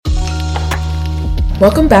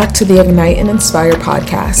Welcome back to the Ignite and Inspire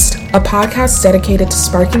podcast, a podcast dedicated to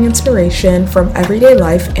sparking inspiration from everyday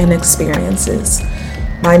life and experiences.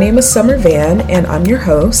 My name is Summer Van, and I'm your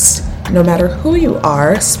host. No matter who you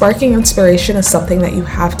are, sparking inspiration is something that you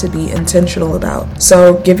have to be intentional about.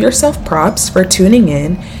 So give yourself props for tuning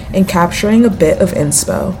in and capturing a bit of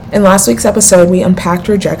inspo. In last week's episode, we unpacked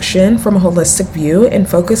rejection from a holistic view and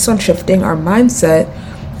focused on shifting our mindset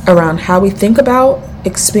around how we think about,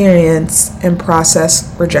 experience, and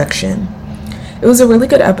process rejection. It was a really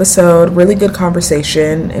good episode, really good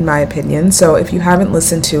conversation, in my opinion. So if you haven't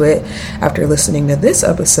listened to it after listening to this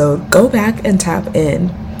episode, go back and tap in.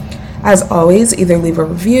 As always, either leave a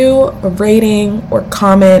review, a rating, or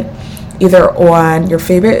comment either on your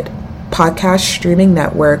favorite podcast streaming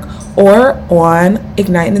network or on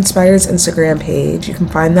Ignite and Inspire's Instagram page. You can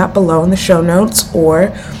find that below in the show notes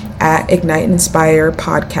or at Ignite and Inspire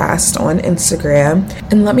podcast on Instagram,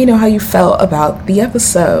 and let me know how you felt about the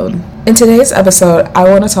episode. In today's episode, I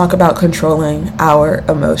want to talk about controlling our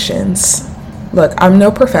emotions. Look, I'm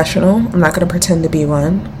no professional. I'm not going to pretend to be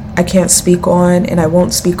one. I can't speak on and I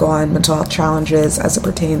won't speak on mental health challenges as it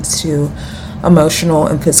pertains to emotional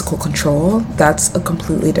and physical control. That's a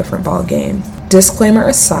completely different ballgame. Disclaimer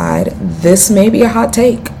aside, this may be a hot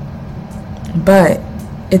take, but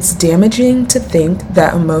it's damaging to think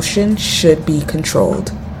that emotion should be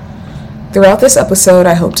controlled. Throughout this episode,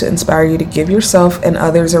 I hope to inspire you to give yourself and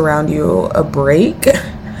others around you a break.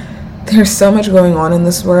 There's so much going on in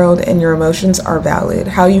this world, and your emotions are valid.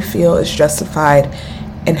 How you feel is justified,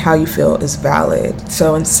 and how you feel is valid.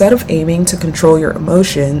 So instead of aiming to control your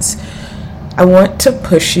emotions, I want to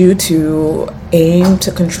push you to aim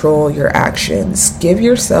to control your actions. Give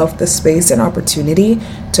yourself the space and opportunity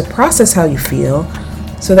to process how you feel,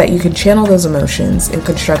 so that you can channel those emotions in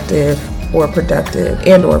constructive or productive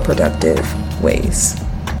ways.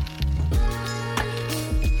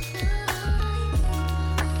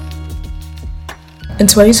 In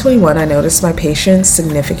 2021, I noticed my patience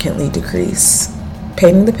significantly decrease.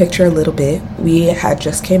 Painting the picture a little bit, we had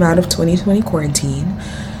just came out of 2020 quarantine.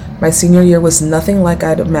 My senior year was nothing like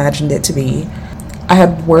I'd imagined it to be. I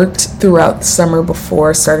had worked throughout the summer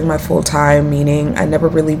before starting my full-time, meaning I never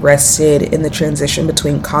really rested in the transition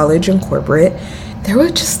between college and corporate. There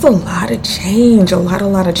was just a lot of change,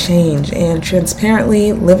 and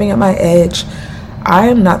transparently, living at my edge, I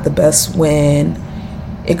am not the best when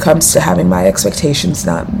it comes to having my expectations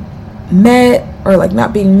not met, or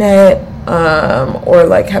not being met, or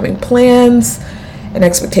having plans and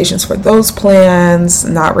expectations for those plans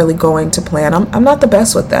not really going to plan. I'm not the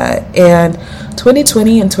best with that. And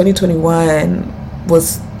 2020 and 2021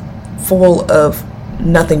 was full of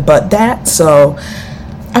nothing but that. So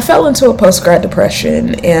I fell into a post-grad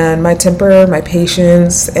depression, and my temper, my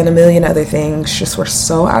patience, and a million other things just were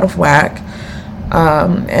so out of whack.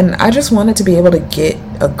 And I just wanted to be able to get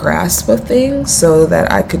a grasp of things so that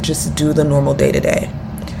I could just do the normal day-to-day.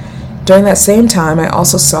 During that same time, I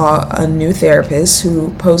also saw a new therapist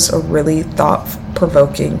who posed a really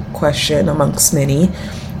thought-provoking question amongst many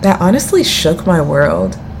that honestly shook my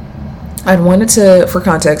world. For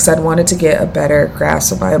context, I'd wanted to get a better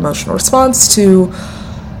grasp of my emotional response to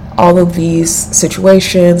all of these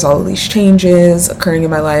situations, all of these changes occurring in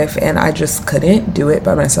my life, and I just couldn't do it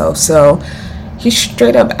by myself. So he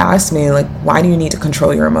straight up asked me, why do you need to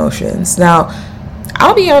control your emotions? Now,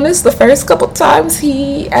 I'll be honest, the first couple times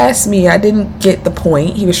he asked me, I didn't get the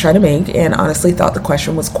point he was trying to make, and honestly thought the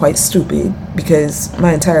question was quite stupid, because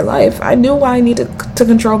my entire life I knew why I needed to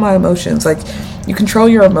control my emotions. You control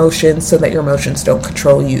your emotions so that your emotions don't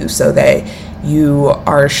control you, so that you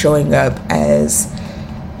are showing up as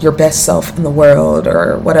your best self in the world,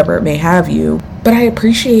 or whatever it may have you. But I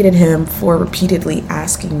appreciated him for repeatedly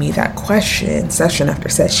asking me that question, session after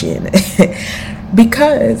session,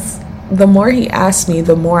 because the more he asked me,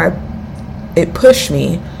 the more it pushed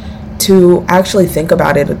me to actually think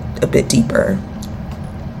about it a bit deeper.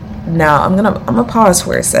 Now, I'm gonna pause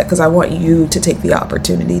for a sec, because I want you to take the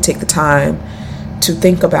opportunity, take the time to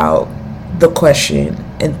think about the question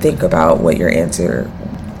and think about what your answer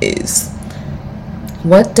is.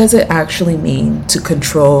 What does it actually mean to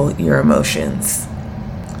control your emotions?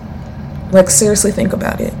 Seriously think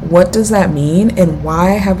about it. What does that mean, and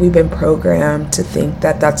why have we been programmed to think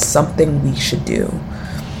that that's something we should do?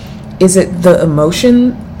 Is it the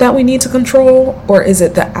emotion that we need to control, or is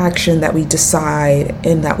it the action that we decide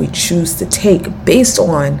and that we choose to take based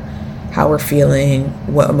on how we're feeling,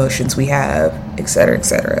 what emotions we have, etc.,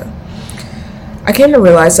 etc.? I came to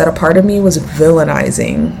realize that a part of me was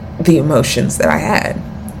villainizing the emotions that I had,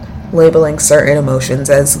 labeling certain emotions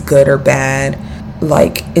as good or bad,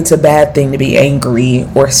 like it's a bad thing to be angry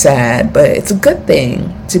or sad, but it's a good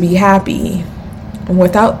thing to be happy. And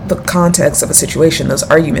without the context of a situation, those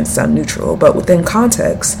arguments sound neutral, but within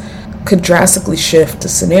context could drastically shift the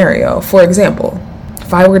scenario. For example,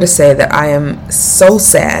 if I were to say that I am so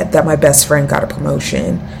sad that my best friend got a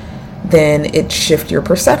promotion, then it shifts your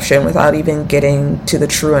perception without even getting to the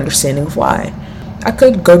true understanding of why. I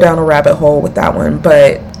could go down a rabbit hole with that one,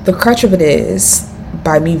 but the crutch of it is,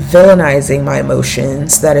 by me villainizing my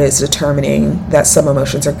emotions, that is determining that some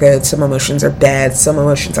emotions are good, some emotions are bad, some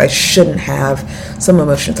emotions I shouldn't have, some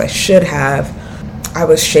emotions I should have, I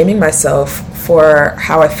was shaming myself for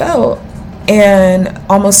how I felt and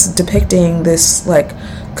almost depicting this like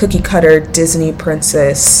cookie cutter Disney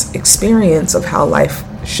princess experience of how life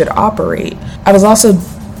should operate. I was also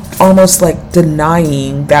almost like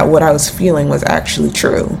denying that what I was feeling was actually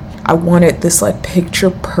true. I wanted this like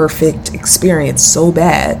picture perfect experience so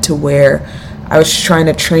bad to where I was trying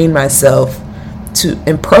to train myself to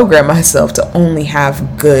and program myself to only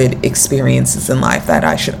have good experiences in life, that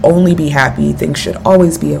I should only be happy, things should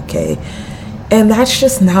always be okay. And that's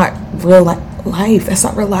just not real life. That's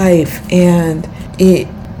not real life. And it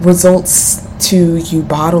results to you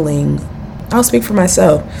bottling. I'll speak for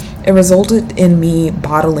myself. It resulted in me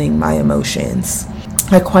bottling my emotions.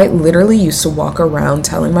 I quite literally used to walk around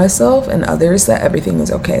telling myself and others that everything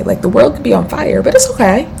is okay. Like the world could be on fire, but it's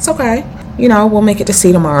okay. It's okay. You know, we'll make it to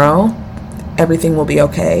see tomorrow. Everything will be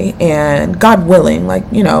okay. And God willing, like,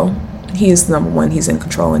 you know, he is number one. He's in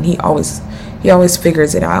control and he always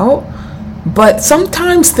figures it out. But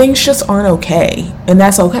sometimes things just aren't okay. And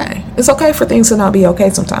that's okay. It's okay for things to not be okay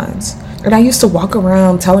sometimes. And I used to walk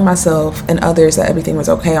around telling myself and others that everything was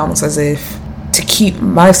okay, almost as if to keep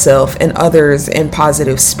myself and others in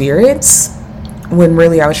positive spirits, when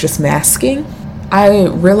really I was just masking. I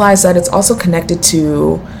realized that it's also connected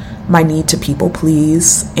to my need to people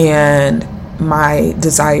please and my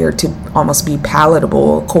desire to almost be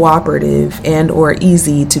palatable, cooperative, and or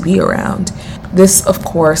easy to be around. This, of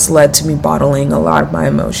course, led to me bottling a lot of my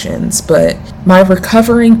emotions, but my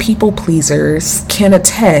recovering people pleasers can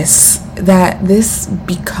attest that this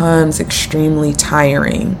becomes extremely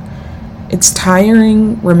tiring. It's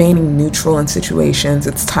tiring remaining neutral in situations.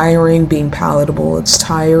 It's tiring being palatable. It's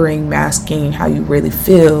tiring masking how you really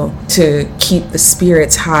feel to keep the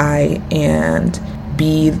spirits high and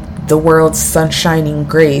be the world's sunshining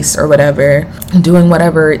grace or whatever, doing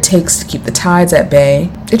whatever it takes to keep the tides at bay.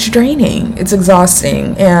 It's draining. It's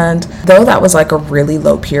exhausting. And though that was like a really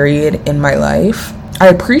low period in my life, I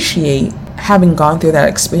appreciate having gone through that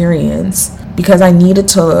experience, because I needed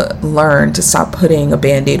to learn to stop putting a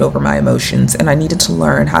band-aid over my emotions, and I needed to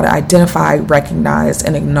learn how to identify, recognize,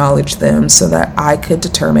 and acknowledge them so that I could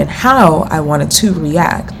determine how I wanted to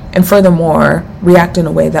react, and furthermore, react in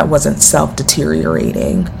a way that wasn't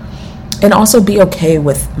self-deteriorating, and also be okay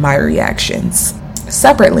with my reactions.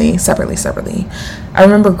 Separately. I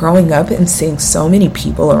remember growing up and seeing so many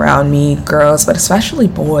people around me, girls, but especially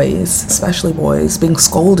boys, being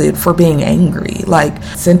scolded for being angry, like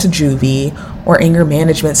sent to juvie or anger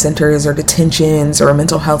management centers or detentions or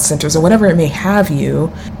mental health centers or whatever it may have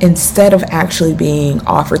you, instead of actually being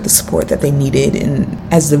offered the support that they needed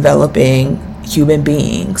as developing human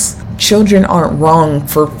beings. Children aren't wrong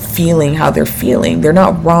for feeling how they're feeling. They're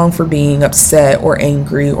not wrong for being upset or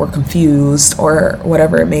angry or confused or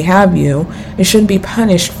whatever it may have you. They shouldn't be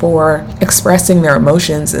punished for expressing their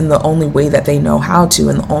emotions in the only way that they know how to,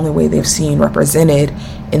 and the only way they've seen represented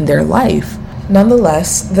in their life.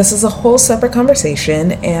 Nonetheless, this is a whole separate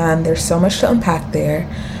conversation, and there's so much to unpack there.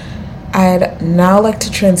 I'd now like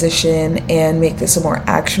to transition and make this a more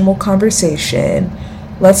actionable conversation.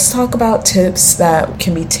 Let's talk about tips that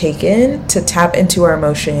can be taken to tap into our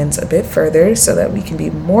emotions a bit further so that we can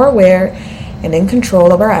be more aware and in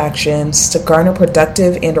control of our actions to garner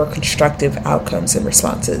productive and or constructive outcomes and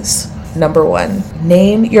responses. Number 1,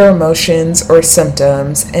 name your emotions or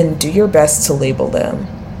symptoms and do your best to label them.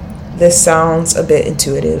 This sounds a bit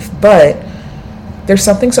intuitive, but there's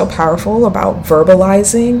something so powerful about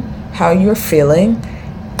verbalizing how you're feeling,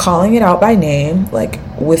 calling it out by name, like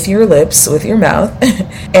with your lips, with your mouth,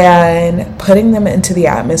 and putting them into the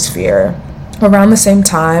atmosphere. Around the same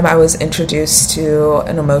time, I was introduced to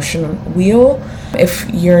an emotion wheel. If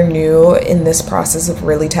you're new in this process of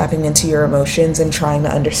really tapping into your emotions and trying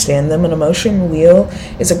to understand them, an emotion wheel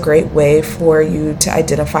is a great way for you to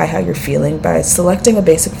identify how you're feeling by selecting a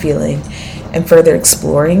basic feeling and further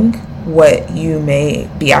exploring what you may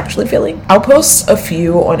be actually feeling. I'll post a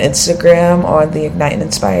few on Instagram on the Ignite and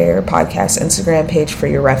Inspire podcast Instagram page for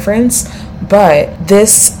your reference, but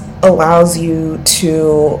this allows you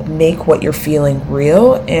to make what you're feeling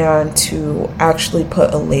real and to actually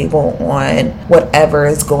put a label on whatever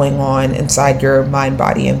is going on inside your mind,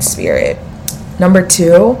 body, and spirit. Number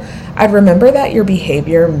 2, I'd remember that your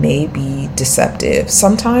behavior may be deceptive.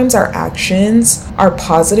 Sometimes our actions are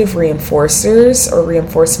positive reinforcers or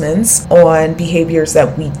reinforcements on behaviors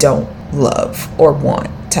that we don't love or want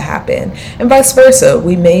to happen, and vice versa.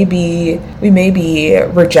 We may be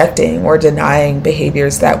rejecting or denying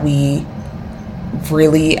behaviors that we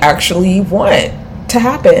really actually want to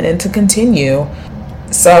happen and to continue.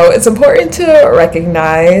 So it's important to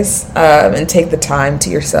recognize and take the time to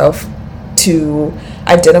yourself to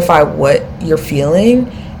identify what you're feeling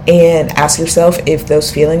and ask yourself if those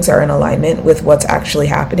feelings are in alignment with what's actually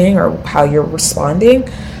happening or how you're responding,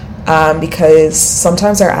 because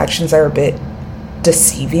sometimes our actions are a bit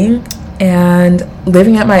deceiving. And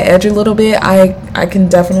living at my edge a little bit, I can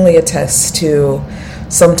definitely attest to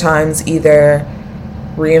sometimes either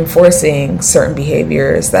reinforcing certain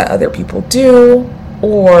behaviors that other people do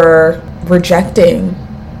or rejecting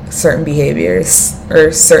certain behaviors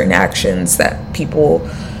or certain actions that people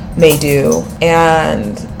may do.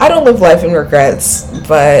 And I don't live life in regrets,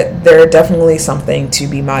 but they're definitely something to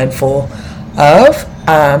be mindful of,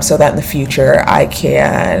 so that in the future I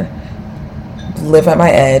can live at my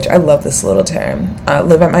edge. I love this little term.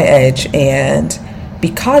 Live at my edge and be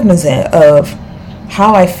cognizant of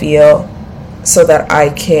how I feel so that I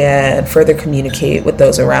can further communicate with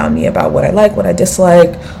those around me about what I like, what I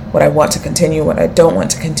dislike, what I want to continue, what I don't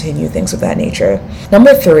want to continue, things of that nature.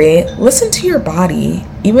 Number 3, listen to your body.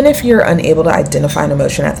 Even if you're unable to identify an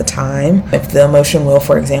emotion at the time, if the emotion will,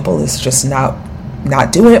 for example, is just not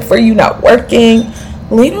doing it for you, not working,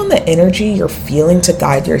 lean on the energy you're feeling to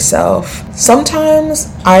guide yourself.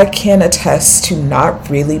 Sometimes I can attest to not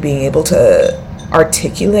really being able to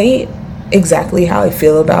articulate exactly how I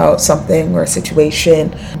feel about something or a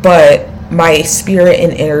situation, but my spirit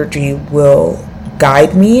and energy will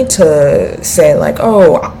guide me to say like,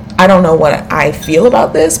 oh, I don't know what I feel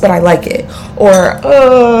about this, but I like it.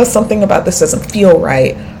 Or, something about this doesn't feel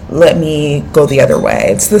right. Let me go the other way.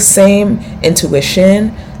 It's the same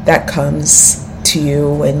intuition that comes to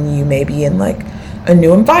you when you may be in like a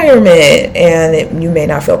new environment and you may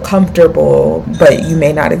not feel comfortable, but you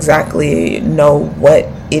may not exactly know what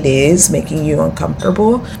it is making you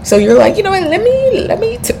uncomfortable. So you're like, you know what, let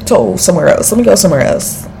me tiptoe somewhere else. Let me go somewhere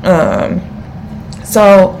else.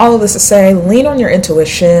 So all of this to say, lean on your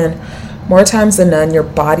intuition. More times than none, your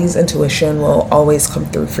body's intuition will always come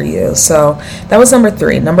through for you. So that was number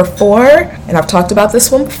 3. Number 4, and I've talked about this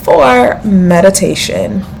one before,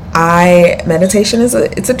 meditation. Meditation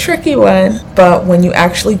it's a tricky one, but when you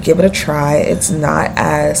actually give it a try, it's not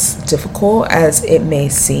as difficult as it may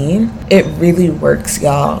seem. It really works,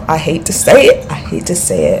 y'all. I hate to say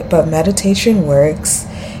it, but meditation works,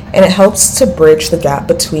 and it helps to bridge the gap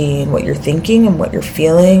between what you're thinking and what you're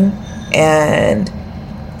feeling, and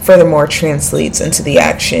furthermore translates into the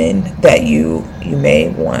action that you may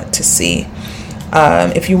want to see.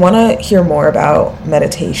 If you want to hear more about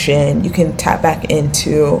meditation, you can tap back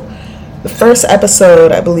into the first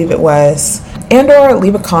episode, I believe it was, and or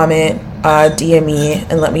leave a comment, DM me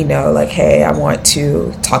and let me know like, hey, I want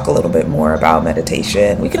to talk a little bit more about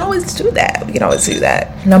meditation. We can always do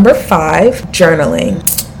that. Number 5, journaling.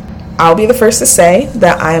 I'll be the first to say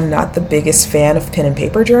that I am not the biggest fan of pen and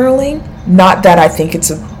paper journaling. Not that I think it's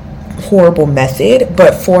a horrible method,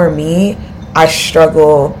 but for me, I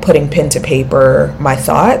struggle putting pen to paper my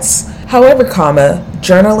thoughts. However,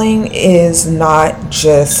 journaling is not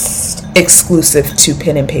just exclusive to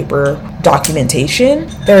pen and paper documentation.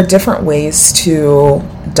 There are different ways to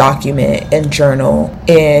document and journal,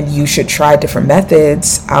 and you should try different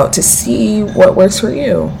methods out to see what works for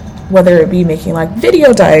you. Whether it be making like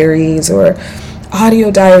video diaries or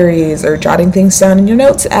audio diaries or jotting things down in your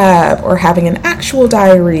notes app or having an actual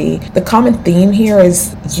diary. The common theme here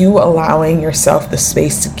is you allowing yourself the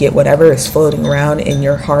space to get whatever is floating around in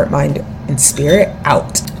your heart, mind, and spirit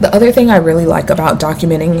out. The other thing I really like about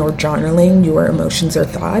documenting or journaling your emotions or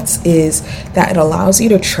thoughts is that it allows you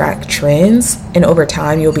to track trends, and over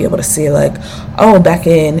time you'll be able to see like, oh, back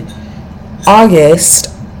in August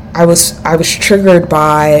I was triggered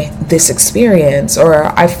by this experience, or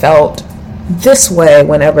I felt this way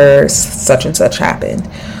whenever such and such happened.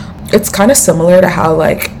 It's kind of similar to how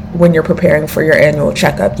like when you're preparing for your annual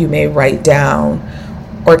checkup, you may write down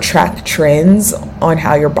or track trends on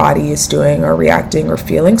how your body is doing or reacting or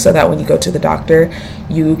feeling, so that when you go to the doctor,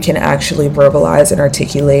 you can actually verbalize and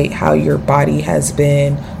articulate how your body has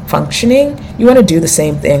been functioning. You want to do the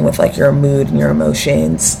same thing with like your mood and your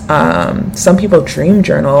emotions. Some people dream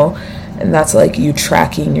journal, And that's like you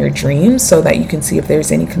tracking your dreams so that you can see if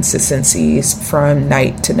there's any consistencies from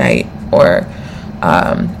night to night or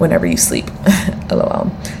whenever you sleep.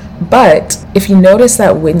 LOL. But if you notice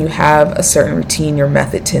that when you have a certain routine, your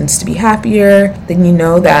method tends to be happier, then you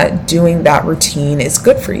know that doing that routine is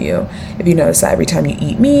good for you. If you notice that every time you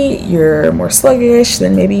eat meat, you're more sluggish,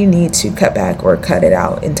 then maybe you need to cut back or cut it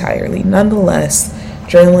out entirely. Nonetheless,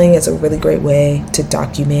 journaling is a really great way to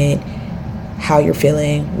document how you're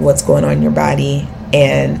feeling, what's going on in your body,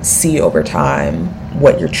 and see over time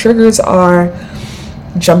what your triggers are.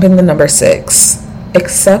 Jumping to number 6.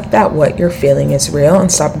 Accept that what you're feeling is real and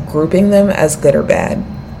stop grouping them as good or bad.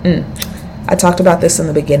 I talked about this in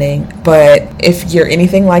the beginning, but if you're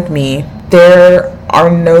anything like me, there are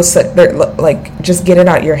no such, like, just get it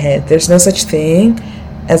out your head. There's no such thing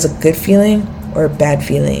as a good feeling or a bad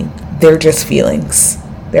feeling. They're just feelings.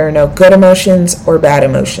 There are no good emotions or bad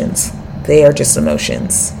emotions. They are just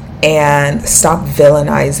emotions. And stop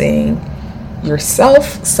villainizing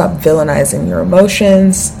yourself. Stop villainizing your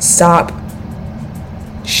emotions. Stop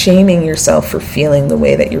shaming yourself for feeling the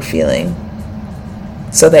way that you're feeling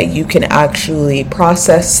so that you can actually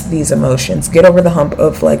process these emotions. Get over the hump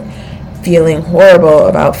of like feeling horrible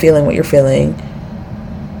about feeling what you're feeling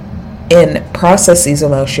and process these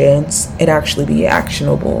emotions and actually be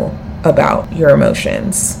actionable about your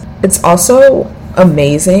emotions. It's also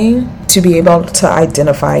amazing to be able to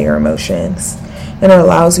identify your emotions, and it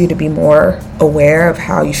allows you to be more aware of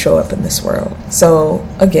how you show up in this world. So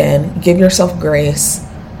again, give yourself grace.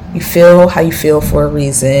 You feel how you feel for a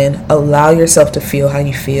reason. Allow yourself to feel how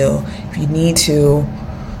you feel. If you need to,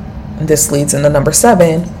 this leads into number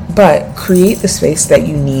 7, but create the space that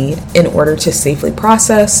you need in order to safely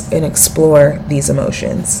process and explore these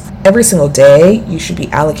emotions. Every single day, you should be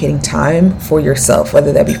allocating time for yourself,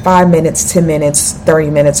 whether that be 5 minutes, 10 minutes, 30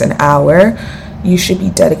 minutes, an hour. You should be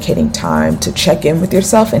dedicating time to check in with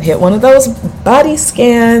yourself and hit one of those body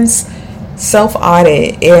scans,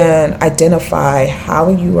 self-audit, and identify how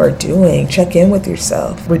you are doing. Check in with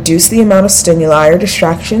yourself. Reduce the amount of stimuli or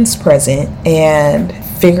distractions present and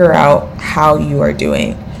figure out how you are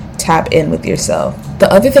doing. Tap in with yourself.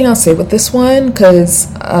 The other thing I'll say with this one,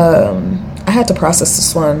 because I had to process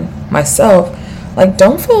this one myself, like,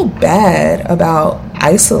 don't feel bad about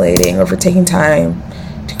isolating or for taking time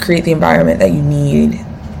to create the environment that you need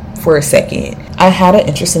for a second. I had an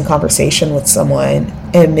interesting conversation with someone,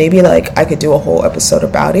 and maybe like I could do a whole episode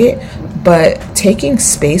about it, but taking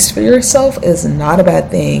space for yourself is not a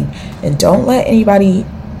bad thing, and don't let anybody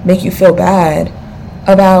make you feel bad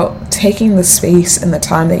about taking the space and the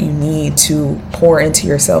time that you need to pour into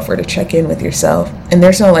yourself or to check in with yourself. And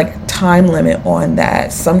there's no like time limit on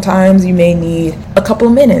that. Sometimes you may need a couple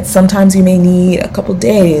of minutes, sometimes you may need a couple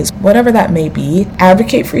days, whatever that may be.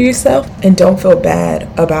 Advocate for yourself and don't feel bad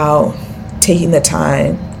about taking the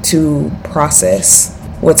time to process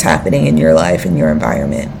what's happening in your life and your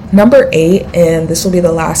environment. Number 8, and this will be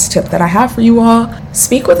the last tip that I have for you all,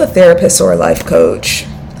 speak with a therapist or a life coach.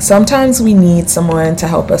 Sometimes we need someone to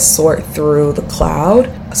help us sort through the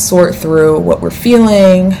cloud, sort through what we're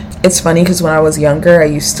feeling. It's funny because when I was younger, I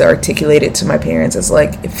used to articulate it to my parents as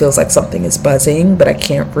like, it feels like something is buzzing, but I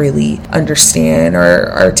can't really understand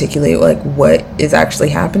or articulate like what is actually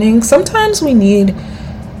happening. Sometimes we need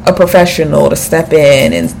a professional to step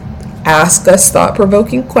in and ask us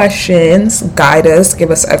thought-provoking questions, guide us, give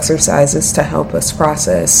us exercises to help us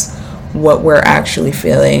process what we're actually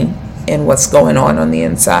feeling and what's going on the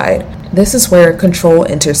inside. This is where control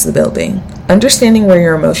enters the building. Understanding where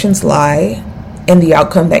your emotions lie and the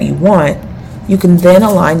outcome that you want, you can then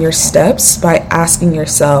align your steps by asking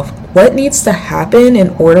yourself, what needs to happen in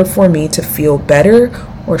order for me to feel better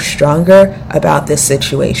or stronger about this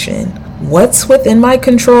situation? What's within my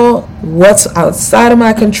control? What's outside of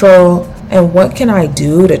my control? And what can I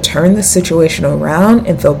do to turn the situation around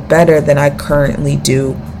and feel better than I currently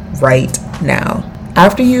do right now?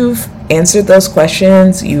 After you've answered those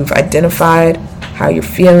questions, you've identified how you're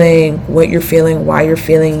feeling, what you're feeling, why you're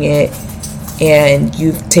feeling it, and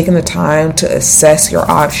you've taken the time to assess your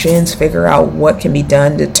options, figure out what can be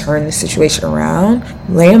done to turn the situation around,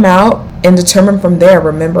 lay them out, and determine from there,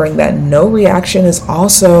 remembering that no reaction is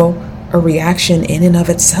also a reaction in and of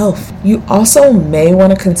itself. You also may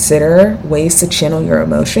want to consider ways to channel your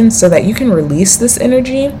emotions so that you can release this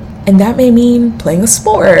energy. And that may mean playing a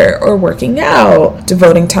sport or working out,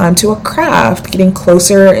 devoting time to a craft, getting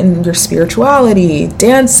closer in your spirituality,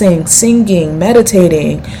 dancing, singing,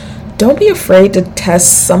 meditating. Don't be afraid to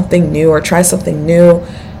test something new or try something new,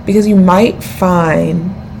 because you might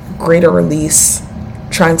find greater release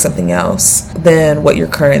trying something else than what you're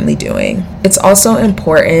currently doing. It's also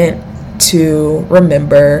important to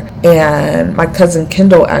remember, and my cousin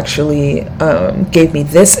Kendall actually gave me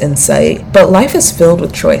this insight, but life is filled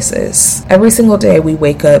with choices. Every single day we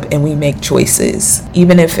wake up and we make choices,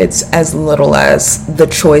 even if it's as little as the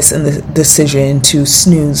choice and the decision to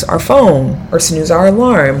snooze our phone or snooze our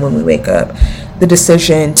alarm when we wake up, the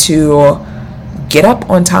decision to get up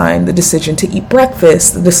on time, the decision to eat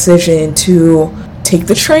breakfast, the decision to take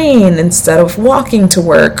the train instead of walking to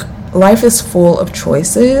work. Life is full of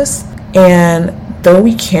choices, and though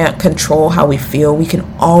we can't control how we feel, we can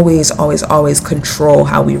always control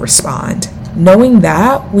how we respond. Knowing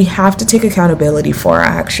that, we have to take accountability for our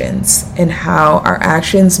actions and how our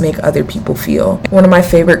actions make other people feel. One of my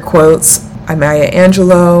favorite quotes by Maya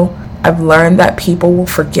Angelou: I've learned that people will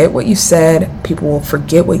forget what you said, people will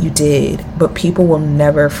forget what you did, but people will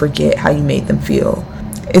never forget how you made them feel.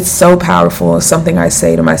 It's so powerful. It's something I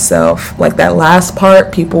say to myself. Like that last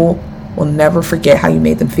part, people will never forget how you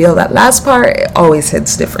made them feel. That last part, it always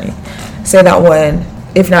hits different. Say that one,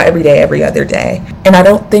 if not every day, every other day. And I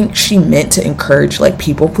don't think she meant to encourage like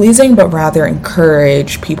people pleasing, but rather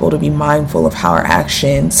encourage people to be mindful of how our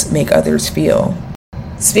actions make others feel.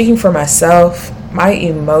 Speaking for myself, my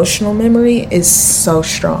emotional memory is so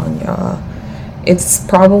strong, y'all. It's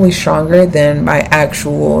probably stronger than my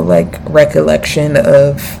actual like recollection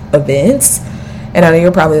of events. And I know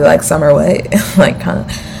you're probably like, Summer, what? Like, huh?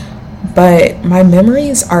 But my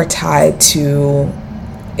memories are tied to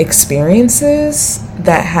experiences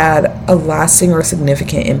that had a lasting or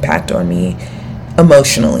significant impact on me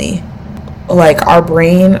emotionally. Like, our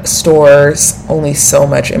brain stores only so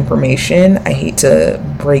much information. I hate to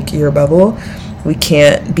break your bubble. We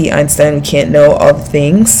can't be Einstein. We can't know all the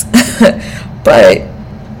things. But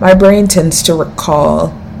my brain tends to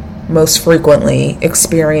recall most frequently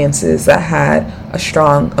experiences that had a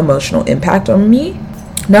strong emotional impact on me.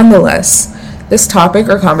 Nonetheless, this topic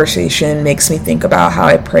or conversation makes me think about how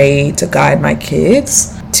I pray to guide my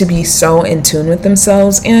kids to be so in tune with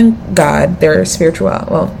themselves and God, their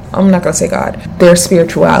spirituality,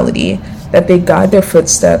 that they guide their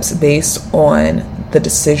footsteps based on the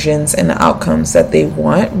decisions and the outcomes that they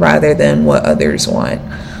want rather than what others want.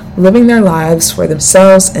 Living their lives for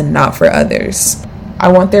themselves and not for others.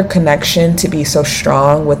 I want their connection to be so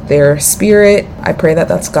strong with their spirit. I pray that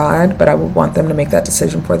that's God, but I would want them to make that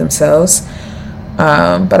decision for themselves.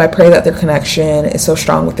 But I pray that their connection is so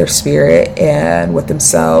strong with their spirit and with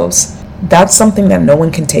themselves. That's something that no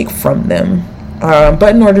one can take from them.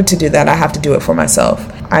 But in order to do that, I have to do it for myself.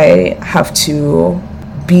 I have to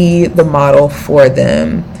be the model for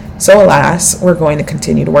them. So alas, we're going to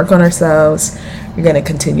continue to work on ourselves. We're going to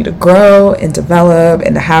continue to grow and develop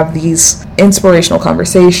and to have these inspirational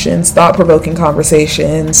conversations, thought-provoking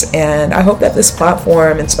conversations, and I hope that this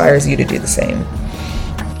platform inspires you to do the same.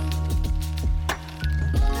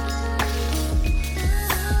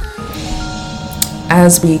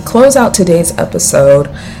 As we close out today's episode,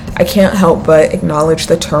 I can't help but acknowledge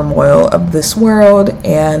the turmoil of this world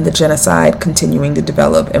and the genocide continuing to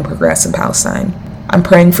develop and progress in Palestine. I'm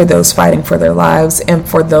praying for those fighting for their lives and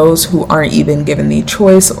for those who aren't even given the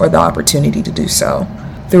choice or the opportunity to do so.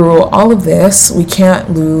 Through all of this, we can't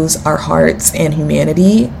lose our hearts and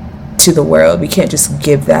humanity to the world. We can't just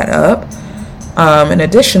give that up. And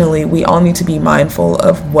additionally, we all need to be mindful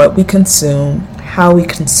of what we consume, how we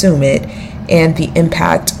consume it, and the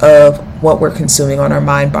impact of what we're consuming on our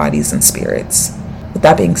mind, bodies, and spirits. With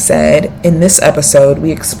that being said, in this episode,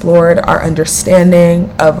 we explored our understanding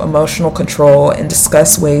of emotional control and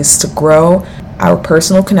discussed ways to grow our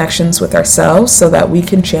personal connections with ourselves so that we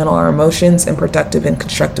can channel our emotions in productive and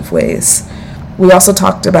constructive ways. We also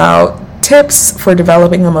talked about tips for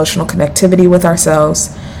developing emotional connectivity with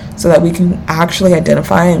ourselves so that we can actually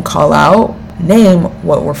identify and call out, name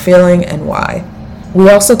what we're feeling and why. We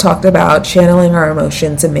also talked about channeling our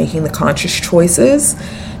emotions and making the conscious choices,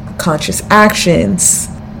 conscious actions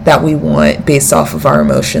that we want based off of our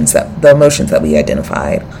emotions, the emotions that we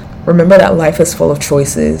identified. Remember that life is full of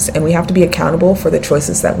choices and we have to be accountable for the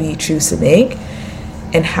choices that we choose to make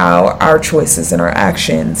and how our choices and our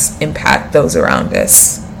actions impact those around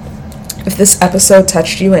us. If this episode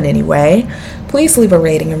touched you in any way, please leave a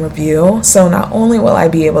rating and review so not only will I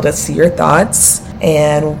be able to see your thoughts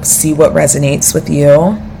and see what resonates with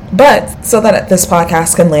you, but so that this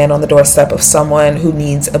podcast can land on the doorstep of someone who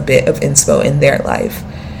needs a bit of inspo in their life.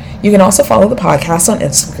 You can also follow the podcast on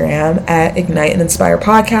Instagram at Ignite and Inspire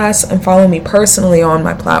Podcast and follow me personally on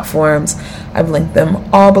my platforms. I've linked them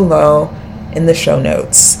all below in the show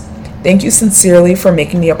notes. Thank you sincerely for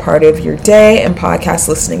making me a part of your day and podcast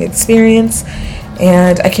listening experience.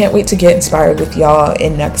 And I can't wait to get inspired with y'all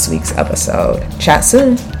in next week's episode. Chat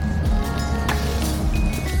soon.